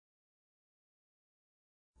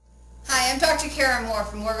I'm Dr. Kara Moore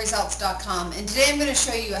from MoreResults.com, and today I'm going to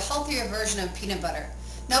show you a healthier version of peanut butter.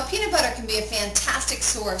 Now, peanut butter can be a fantastic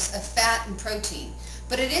source of fat and protein,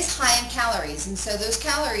 but it is high in calories, and so those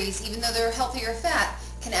calories, even though they're healthier fat,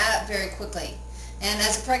 can add up very quickly. And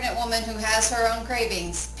as a pregnant woman who has her own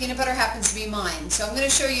cravings, peanut butter happens to be mine. So I'm going to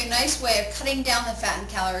show you a nice way of cutting down the fat and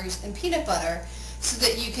calories in peanut butter so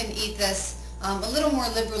that you can eat this a little more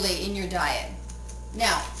liberally in your diet.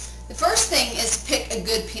 Now, the first thing is to pick a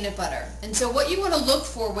good peanut butter. And so what you want to look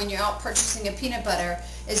for when you're out purchasing a peanut butter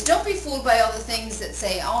is don't be fooled by all the things that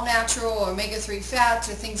say all natural or omega-3 fats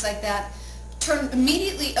or things like that. Turn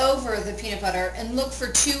immediately over the peanut butter and look for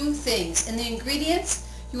two things. In the ingredients,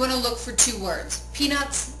 you want to look for two words: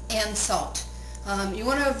 peanuts and salt. You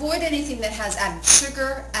want to avoid anything that has added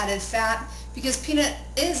sugar, added fat, because peanut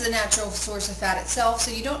is a natural source of fat itself,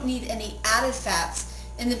 so you don't need any added fats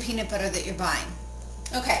in the peanut butter that you're buying.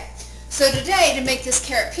 Okay, so today to make this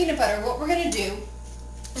carrot peanut butter, what we're going to do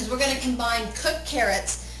is we're going to combine cooked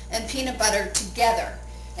carrots and peanut butter together.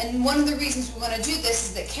 And one of the reasons we want to do this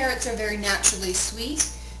is that carrots are very naturally sweet,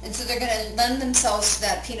 and so they're going to lend themselves to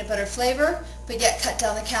that peanut butter flavor, but yet cut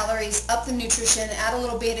down the calories, up the nutrition, add a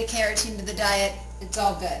little beta-carotene to the diet. It's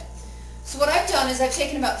all good. So what I've done is I've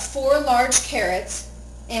taken about 4 large carrots,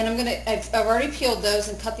 and I've already peeled those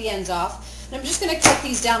and cut the ends off. And I'm just going to cut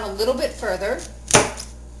these down a little bit further.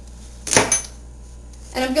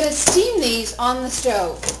 And I'm going to steam these on the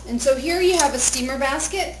stove. And so here you have a steamer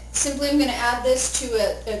basket. Simply I'm going to add this to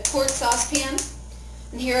a quart saucepan.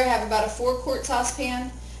 And here I have about a 4-quart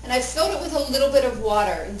saucepan. And I've filled it with a little bit of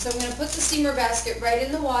water. And so I'm going to put the steamer basket right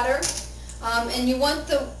in the water. And you want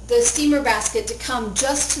the steamer basket to come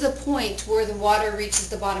just to the point where the water reaches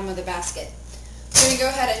the bottom of the basket. So you go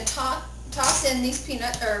ahead and toss in these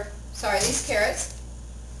these carrots.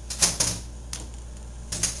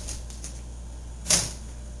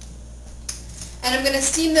 And I'm going to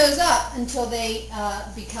steam those up until they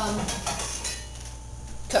become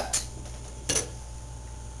cooked.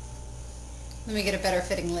 Let me get a better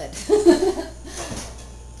fitting lid.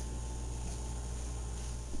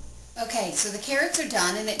 Okay, so the carrots are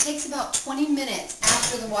done, and it takes about 20 minutes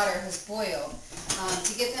after the water has boiled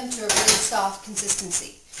to get them to a really soft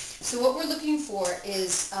consistency. So what we're looking for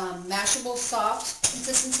is mashable, soft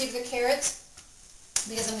consistency of the carrots,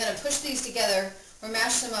 because I'm going to push these together or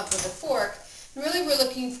mash them up with a fork. And really we're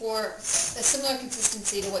looking for a similar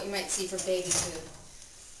consistency to what you might see for baby food.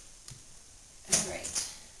 Alright,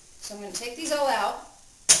 so I'm going to take these all out.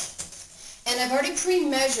 And I've already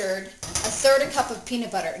pre-measured a 1/3 cup of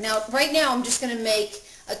peanut butter. Now, right now I'm just going to make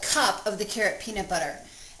a cup of the carrot peanut butter.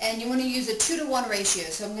 And you want to use a 2-to-1 ratio.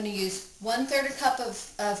 So I'm going to use 1/3 a cup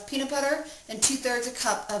of peanut butter and 2/3 a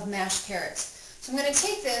cup of mashed carrots. So I'm going to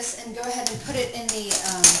take this and go ahead and put it in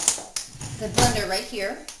the blender right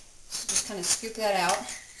here. So just kind of scoop that out.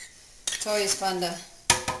 It's always fun to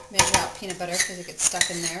measure out peanut butter because it gets stuck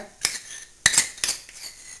in there.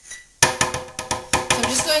 So I'm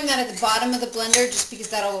just throwing that at the bottom of the blender just because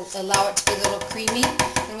that will allow it to be a little creamy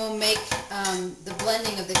and will make the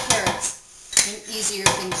blending of the carrots an easier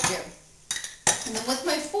thing to do. And then with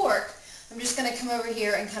my fork, I'm just going to come over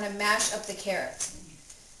here and kind of mash up the carrots.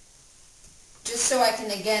 Just so I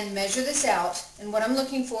can again measure this out, and what I'm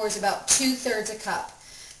looking for is about 2/3 a cup.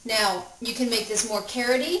 Now, you can make this more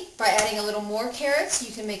carroty by adding a little more carrots.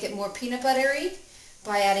 You can make it more peanut buttery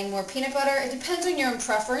by adding more peanut butter. It depends on your own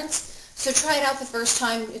preference. So try it out the first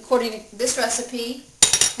time according to this recipe,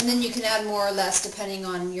 and then you can add more or less depending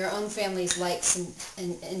on your own family's likes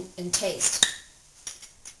and taste.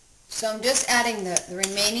 So I'm just adding the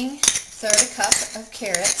remaining 1/3 a cup of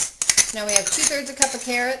carrots. Now we have 2/3 a cup of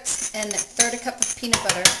carrots and 1/3 a cup of peanut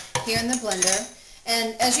butter here in the blender.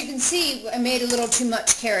 And as you can see, I made a little too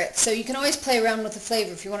much carrot, so you can always play around with the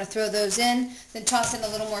flavor. If you want to throw those in, then toss in a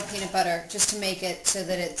little more peanut butter just to make it so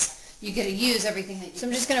that you get to use everything that you. So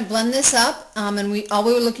I'm just going to blend this up, and all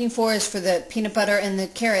we were looking for is for the peanut butter and the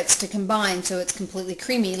carrots to combine so it's completely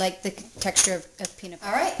creamy, like the texture of peanut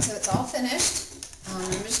butter. All right, so it's all finished.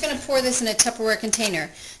 I'm just going to pour this in a Tupperware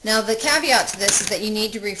container. Now the caveat to this is that you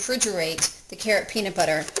need to refrigerate the carrot peanut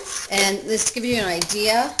butter, and this to give you an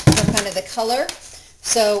idea of kind of the color.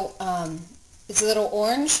 So it's a little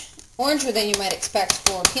oranger than you might expect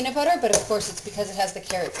for peanut butter, but of course it's because it has the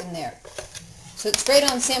carrots in there. So it's great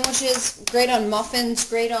on sandwiches, great on muffins,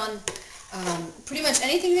 great on pretty much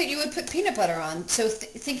anything that you would put peanut butter on. So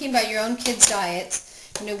thinking about your own kids' diets,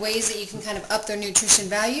 ways that you can kind of up their nutrition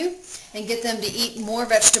value and get them to eat more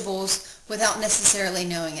vegetables without necessarily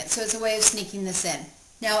knowing it. So it's a way of sneaking this in.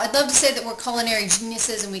 Now, I'd love to say that we're culinary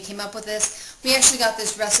geniuses and we came up with this. We actually got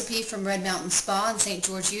this recipe from Red Mountain Spa in St.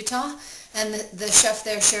 George, Utah, and the chef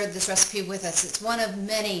there shared this recipe with us. It's one of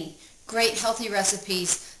many great healthy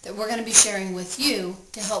recipes that we're going to be sharing with you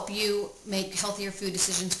to help you make healthier food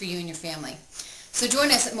decisions for you and your family. So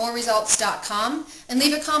join us at moreresults.com and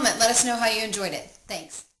leave a comment. Let us know how you enjoyed it.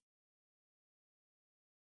 Thanks.